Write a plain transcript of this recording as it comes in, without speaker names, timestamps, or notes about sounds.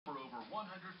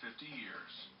150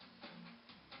 years.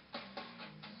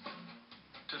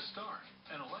 To start,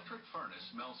 an electric furnace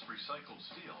melts recycled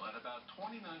steel at about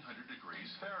 2,900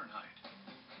 degrees Fahrenheit.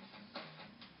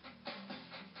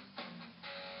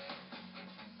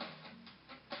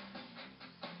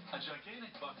 A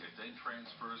gigantic bucket then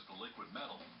transfers the liquid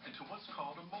metal into what's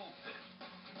called a mold pit.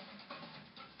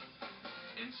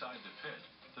 Inside the pit,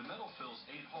 the metal fills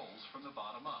 8 holes from the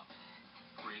bottom up,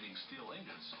 creating steel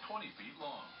ingots 20 feet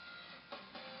long.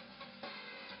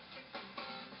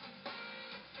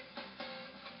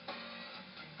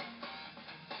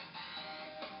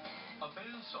 A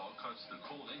bandsaw cuts the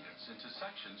cooled ingots into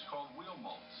sections called wheel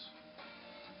molds.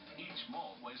 Each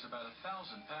mold weighs about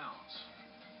 1,000 pounds.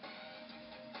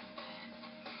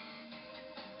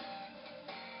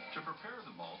 To prepare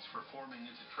the molds for forming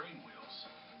into train wheels,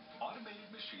 automated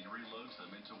machinery loads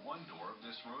them into one door of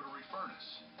this rotary furnace,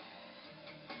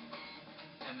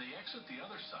 and they exit the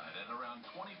other side at around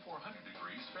 2,400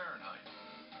 degrees Fahrenheit.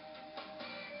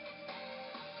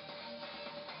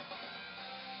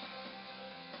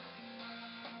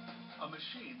 A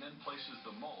machine then places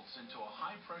the molds into a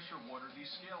high-pressure water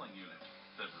descaling unit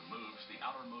that removes the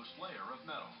outermost layer of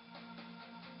metal.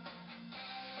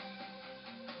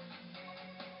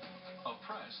 A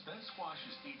press then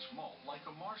squashes each mold like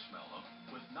a marshmallow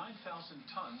with 9,000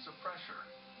 tons of pressure,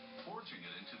 forging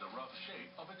it into the rough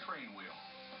shape of a train wheel.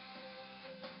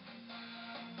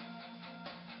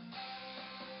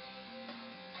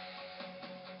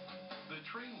 The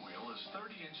train wheel is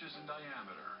 30 inches in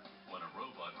diameter when a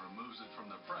robot removes it from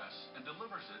the press and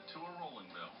delivers it to a rolling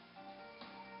mill.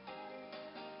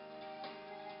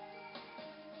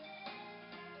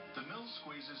 The mill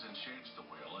squeezes and shapes the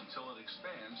wheel until it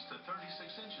expands to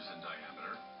 36 inches in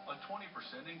diameter, a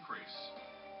 20% increase.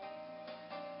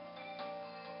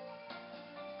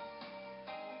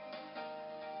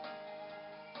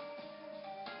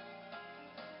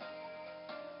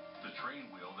 The train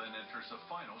wheel then enters a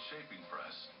final shaping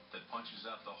press that punches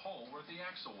out the hole where the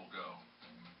axle will go.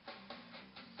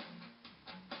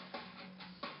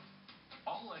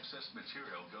 All excess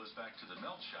material goes back to the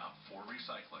melt shop for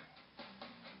recycling.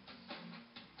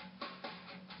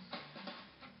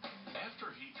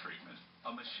 After heat treatment,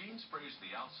 a machine sprays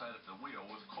the outside of the wheel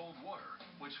with cold water,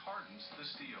 which hardens the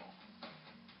steel.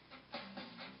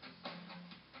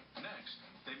 Next,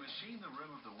 they machine the rim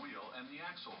of the wheel and the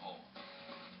axle hole.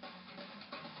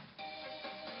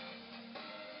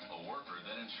 A worker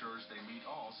then ensures they meet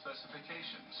all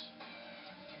specifications.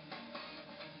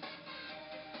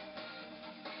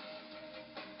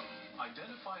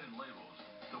 Identified and labeled,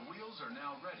 the wheels are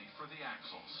now ready for the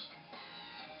axles.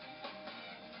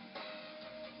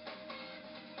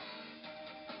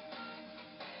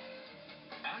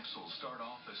 Axles start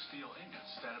off as steel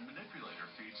ingots that a manipulator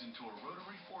feeds into a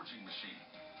rotary forging machine.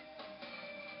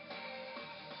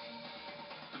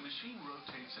 The machine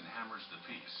rotates and hammers the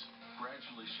piece,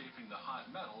 gradually shaping the hot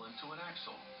metal into an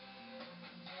axle.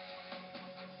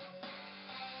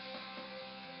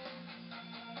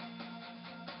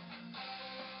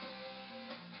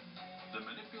 The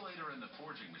manipulator and the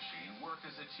forging machine work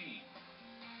as a team,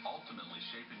 ultimately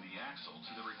shaping the axle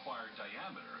to the required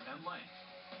diameter and length.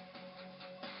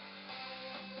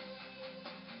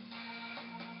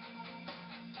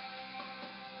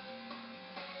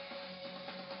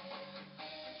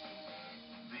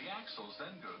 The axles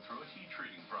then go through a heat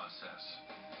treating process.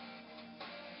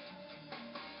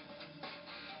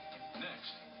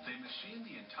 Next, they machine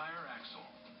the entire axle,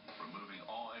 removing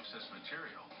all excess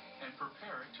material, and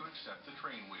prepare it to accept the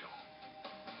train wheel.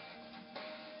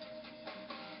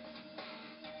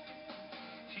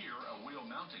 Here, a wheel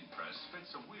mounting press fits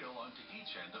a wheel onto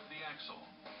each end of the axle.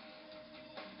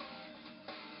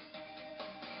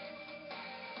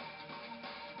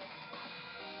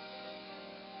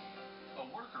 A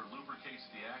worker lubricates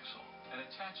the axle and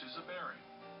attaches a bearing.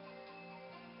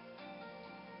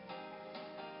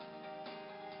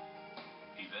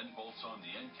 He then bolts on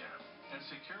the end cap and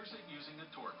secures it using a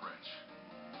torque wrench.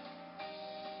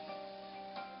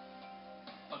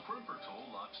 A crimper tool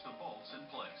locks the bolts in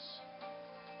place.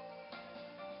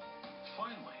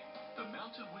 Finally, the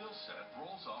mounted wheel set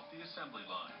rolls off the assembly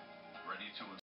line, ready to